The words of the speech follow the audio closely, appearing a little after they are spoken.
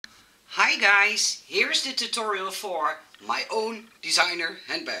Hi guys, here's the tutorial for my own designer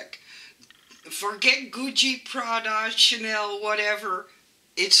handbag. Forget Gucci, Prada, Chanel, whatever.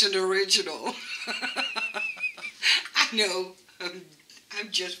 It's an original. I know,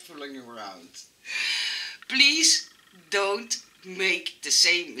 I'm just fooling around. Please don't make the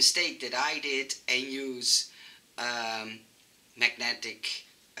same mistake that I did and use magnetic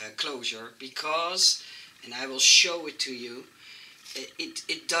closure because, and I will show it to you,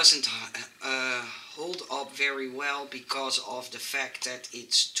 it doesn't hold up very well because of the fact that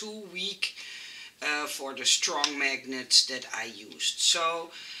it's too weak for the strong magnets that I used.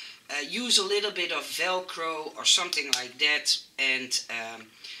 So use a little bit of Velcro or something like that and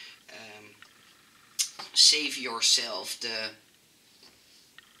save yourself the,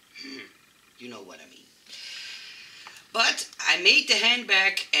 you know what I mean. But I made the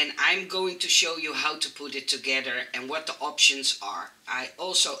handbag and I'm going to show you how to put it together and what the options are. I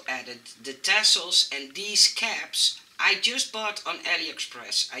also added the tassels, and these caps I just bought on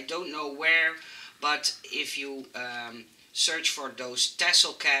AliExpress. I don't know where, but if you search for those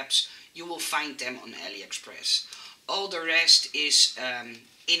tassel caps, you will find them on AliExpress. All the rest is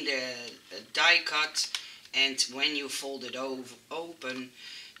in the die cut, and when you fold it open,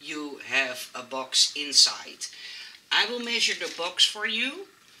 you have a box inside. I will measure the box for you.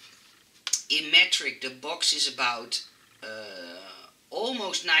 In metric, the box is about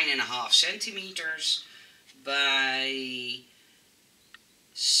almost 9.5 centimeters by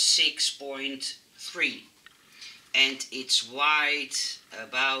 6.3, and it's wide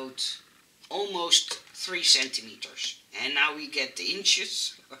about almost 3 centimeters. And now we get the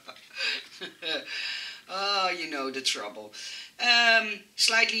inches. Oh, you know the trouble.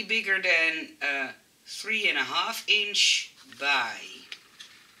 Slightly bigger than 3.5 inch by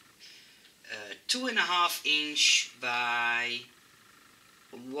 2.5 inch by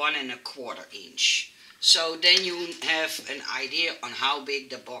 1.25 inch. So then you have an idea on how big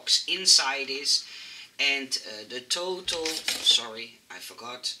the box inside is, and the total, sorry, I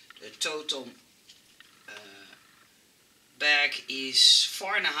forgot, the total bag is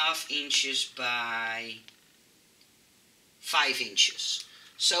 4.5 inches by 5 inches.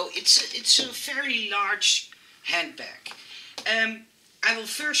 So it's a very large handbag. I will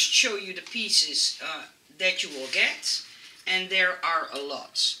first show you the pieces that you will get, and there are a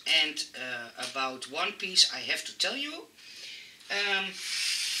lot. And about one piece I have to tell you.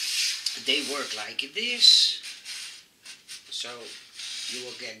 They work like this. So you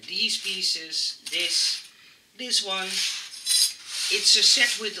will get these pieces, this one. It's a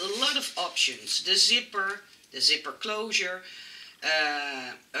set with a lot of options. The zipper closure,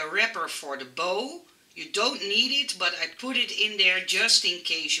 a wrapper for the bow. You don't need it, but I put it in there just in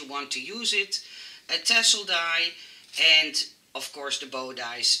case you want to use it. A tassel die, and of course the bow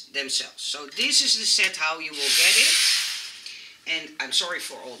dies themselves. So this is the set how you will get it. And I'm sorry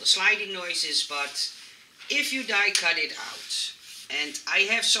for all the sliding noises, but if you die cut it out. And I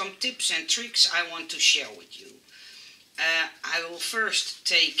have some tips and tricks I want to share with you. I will first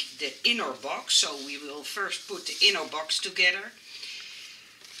take the inner box, so we will first put the inner box together.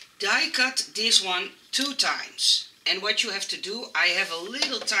 Die cut this one 2 times, and what you have to do, I have a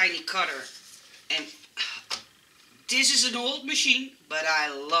little tiny cutter, and this is an old machine, but I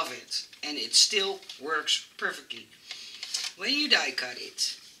love it, and it still works perfectly. When you die cut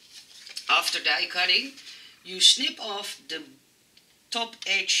it, after die cutting, you snip off the top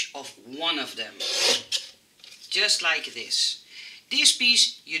edge of one of them. Just like this. This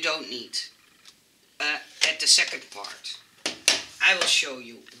piece you don't need at the second part. I will show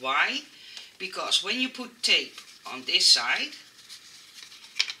you why. Because when you put tape on this side,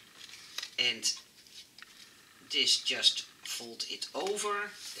 and this just fold it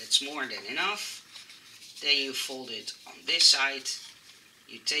over, that's more than enough. Then you fold it on this side.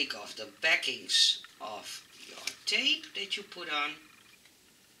 You take off the backings of your tape that you put on.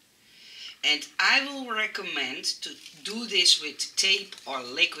 And I will recommend to do this with tape or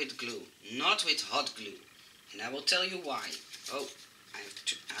liquid glue, not with hot glue. And I will tell you why. Oh,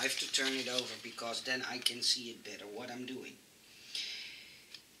 I have to turn it over because then I can see it better what I'm doing.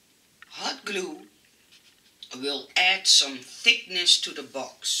 Hot glue will add some thickness to the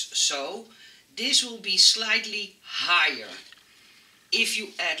box. So this will be slightly higher. If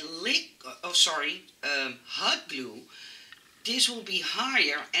you add hot glue, this will be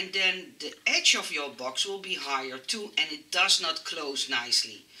higher, and then the edge of your box will be higher too, and it does not close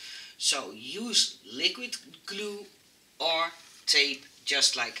nicely. So use liquid glue or tape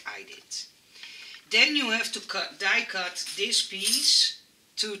just like I did. Then you have to die cut this piece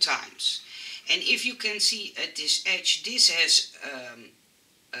 2 times. And if you can see at this edge, this has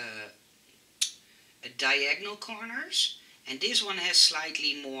diagonal corners, and this one has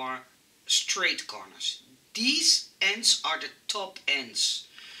slightly more straight corners. These ends are the top ends.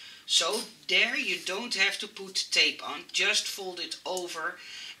 So there you don't have to put tape on, just fold it over,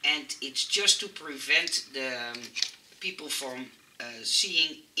 and it's just to prevent the people from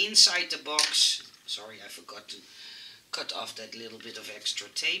seeing inside the box. Sorry, I forgot to cut off that little bit of extra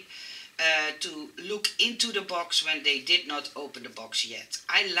tape. To look into the box when they did not open the box yet.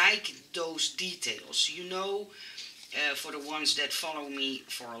 I like those details. You know, for the ones that follow me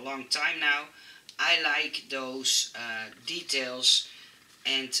for a long time now, I like those details,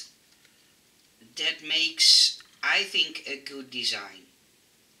 and that makes, I think, a good design.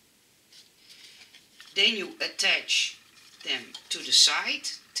 Then you attach them to the side,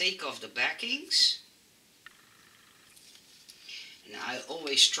 take off the backings. Now, I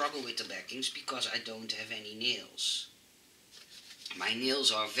always struggle with the backings because I don't have any nails. My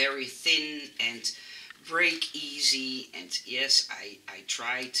nails are very thin and break easy, and yes, I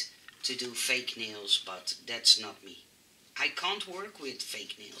tried to do fake nails, but that's not me. I can't work with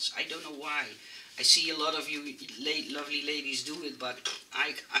fake nails. I don't know why. I see a lot of you lovely ladies do it, but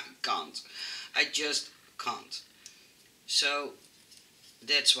I can't. I just can't. So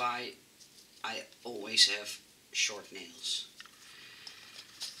that's why I always have short nails.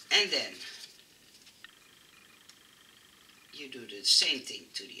 And then you do the same thing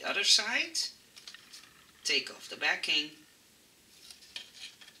to the other side. Take off the backing.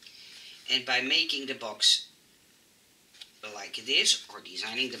 And by making the box like this, or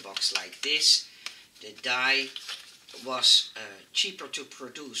designing the box like this, the die was cheaper to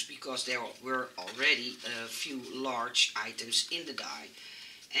produce because there were already a few large items in the die.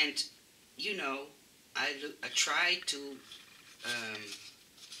 And you know, I try to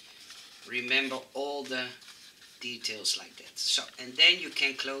remember all the details like that. So, and then you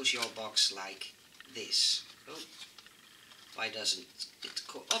can close your box like this. Oh, why doesn't it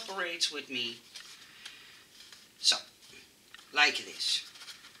cooperate with me? So, like this.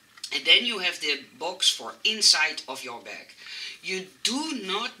 And then you have the box for inside of your bag. You do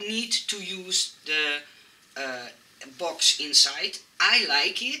not need to use the box inside. I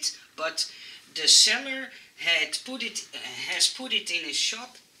like it, but the seller has put it in his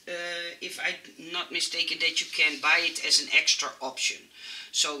shop, if I'm not mistaken, that you can buy it as an extra option.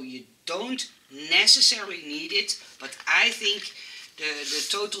 So you don't necessarily need it, but I think the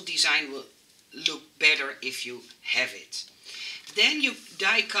total design will look better if you have it. Then you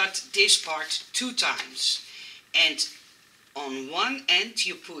die cut this part 2 times, and on one end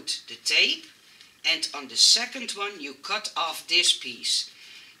you put the tape, and on the second one you cut off this piece.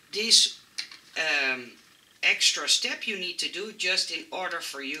 This extra step you need to do just in order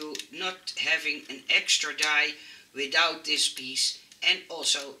for you not having an extra die without this piece, and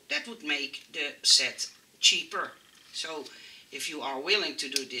also that would make the set cheaper. So if you are willing to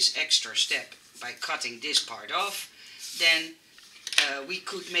do this extra step by cutting this part off, then we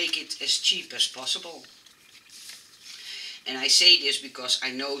could make it as cheap as possible. And I say this because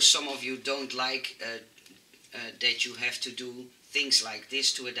I know some of you don't like that you have to do things like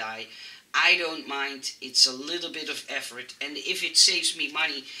this to a die. I don't mind. It's a little bit of effort, and if it saves me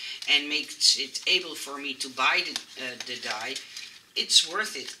money and makes it able for me to buy the die, it's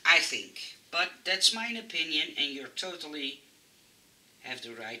worth it, I think. But that's my opinion, and you totally have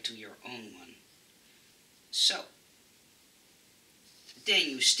the right to your own one. So then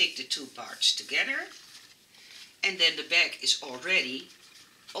you stick the 2 parts together, and then the bag is already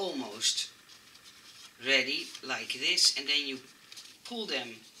almost ready like this, and then you pull them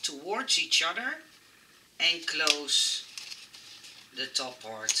towards each other and close the top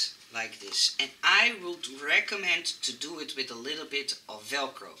part like this. And I would recommend to do it with a little bit of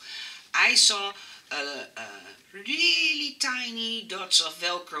Velcro. I saw really tiny dots of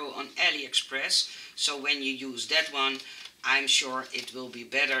Velcro on AliExpress, so when you use that one, I'm sure it will be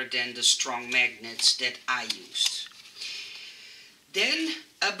better than the strong magnets that I used. Then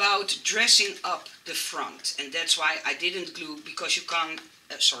about dressing up the front, and that's why I didn't glue, because you can't,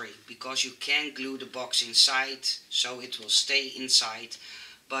 because you can glue the box inside, so it will stay inside.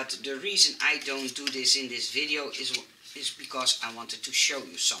 But the reason I don't do this in this video is because I wanted to show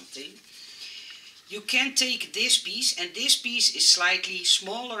you something. You can take this piece, and this piece is slightly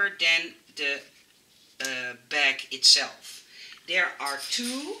smaller than the bag itself. There are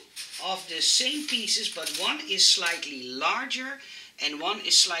 2 of the same pieces, but one is slightly larger and one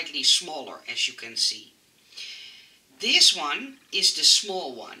is slightly smaller, as you can see. This one is the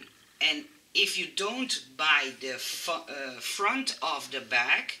small one, and if you don't buy the front of the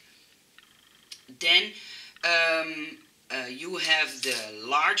bag, then you have the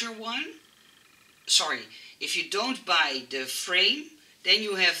larger one, sorry, if you don't buy the frame, then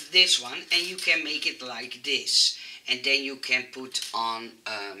you have this one and you can make it like this. And then you can put on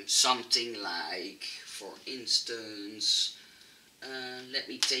something like, for instance, let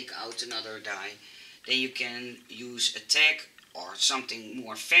me take out another die. Then you can use a tag or something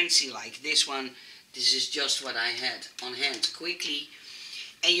more fancy like this one. This is just what I had on hand quickly.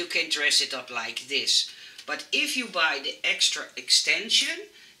 And you can dress it up like this. But if you buy the extra extension,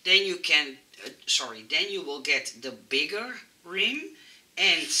 then you can, then you will get the bigger rim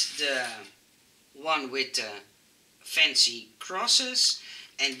and the one with the fancy crosses,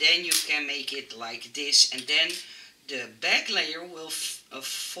 and then you can make it like this, and then the back layer will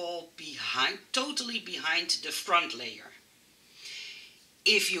fall behind, totally behind the front layer.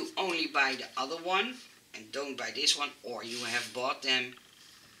 If you only buy the other one and don't buy this one, or you have bought them,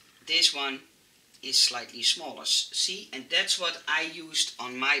 this one is slightly smaller. See, and that's what I used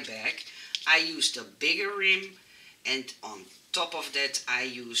on my bag. I used a bigger rim, and on top of that I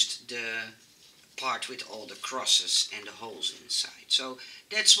used the part with all the crosses and the holes inside. So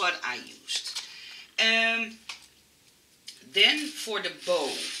that's what I used. Then for the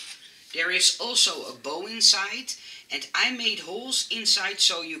bow, there is also a bow inside, and I made holes inside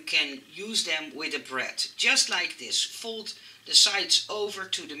so you can use them with a brad. Just like this. Fold the sides over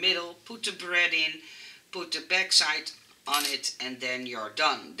to the middle, put the brad in, put the back side on it, and then you're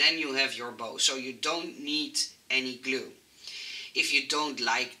done. Then you have your bow, so you don't need any glue. If you don't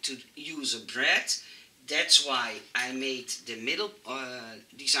like to use a brad, that's why I made the middle,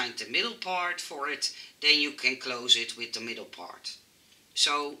 designed the middle part for it. Then you can close it with the middle part.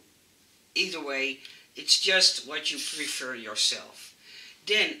 So either way, it's just what you prefer yourself.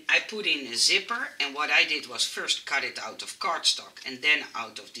 Then I put in a zipper, and what I did was first cut it out of cardstock and then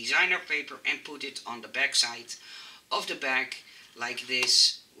out of designer paper and put it on the back side of the bag like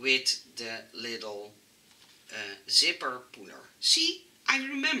this with the little zipper puller. See, I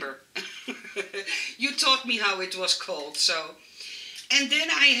remember. You taught me how it was called. So, and then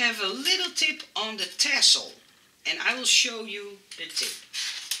I have a little tip on the tassel, and I will show you the tip.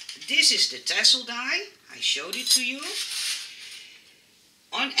 This is the tassel die. I showed it to you.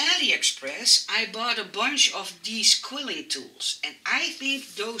 On AliExpress, I bought a bunch of these quilling tools, and I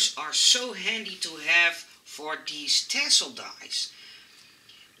think those are so handy to have for these tassel dies.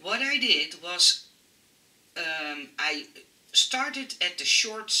 What I did was I started at the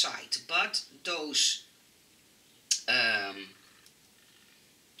short side, but those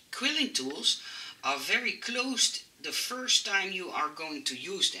quilling tools are very close the first time you are going to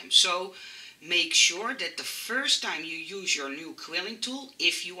use them. So make sure that the first time you use your new quilling tool,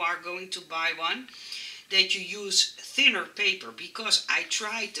 if you are going to buy one, that you use thinner paper, because I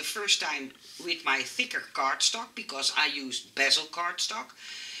tried the first time with my thicker cardstock, because I used bezel cardstock.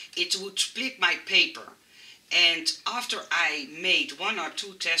 It would split my paper. And after I made one or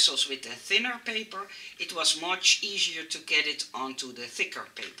two tassels with the thinner paper, it was much easier to get it onto the thicker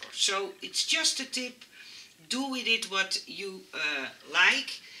paper. So it's just a tip. Do with it what you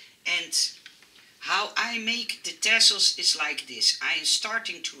like. And how I make the tassels is like this. I am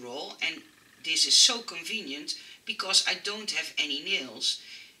starting to roll, and this is so convenient because I don't have any nails.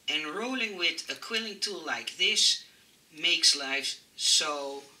 And rolling with a quilling tool like this makes life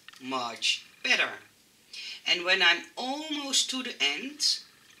so much better. And when I'm almost to the end,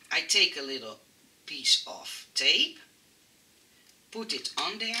 I take a little piece of tape, put it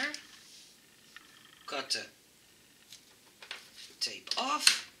on there, cut the tape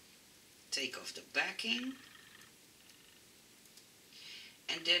off, take off the backing,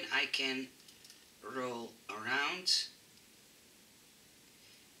 and then I can roll around,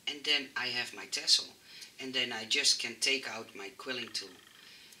 and then I have my tassel, and then I just can take out my quilling tool.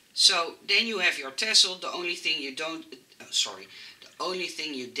 So then you have your tassel. The only thing you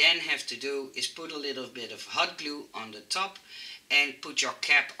then have to do is put a little bit of hot glue on the top and put your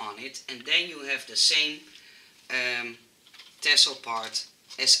cap on it, and then you have the same tassel part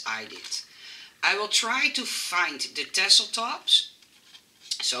as I did. I will try to find the tassel tops,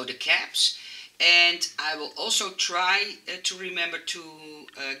 so the caps, and I will also try to remember to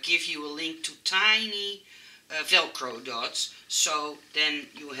give you a link to tiny Velcro dots, so then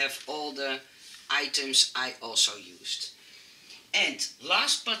you have all the items I also used. And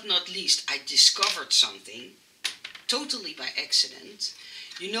last but not least, I discovered something totally by accident.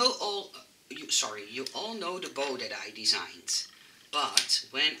 You all know the bow that I designed, but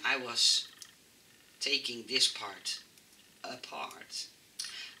when I was taking this part apart,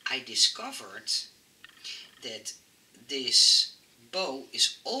 I discovered that this bow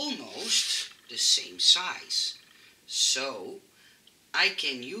is almost the same size, so I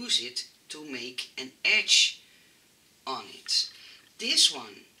can use it to make an edge on it. This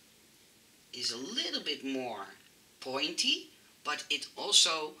one is a little bit more pointy, but it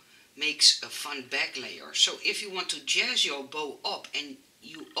also makes a fun back layer. So if you want to jazz your bow up and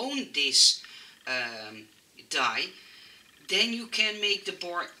you own this die, then you can make the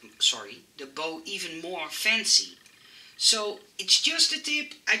bow even more fancy. So it's just a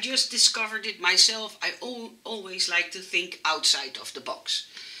tip. I just discovered it myself. I always like to think outside of the box.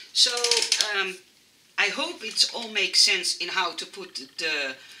 So I hope it all makes sense in how to put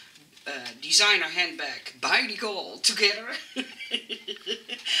the designer handbag by Nicole together.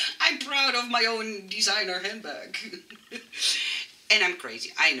 I'm proud of my own designer handbag. And I'm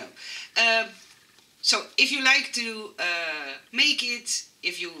crazy, I know. So if you like to make it,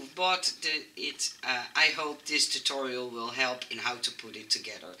 if you bought it, I hope this tutorial will help in how to put it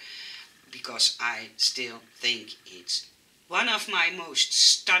together, because I still think it's one of my most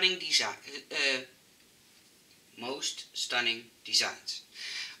stunning designs.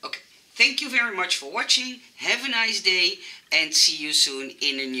 Okay, thank you very much for watching. Have a nice day and see you soon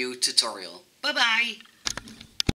in a new tutorial. Bye bye.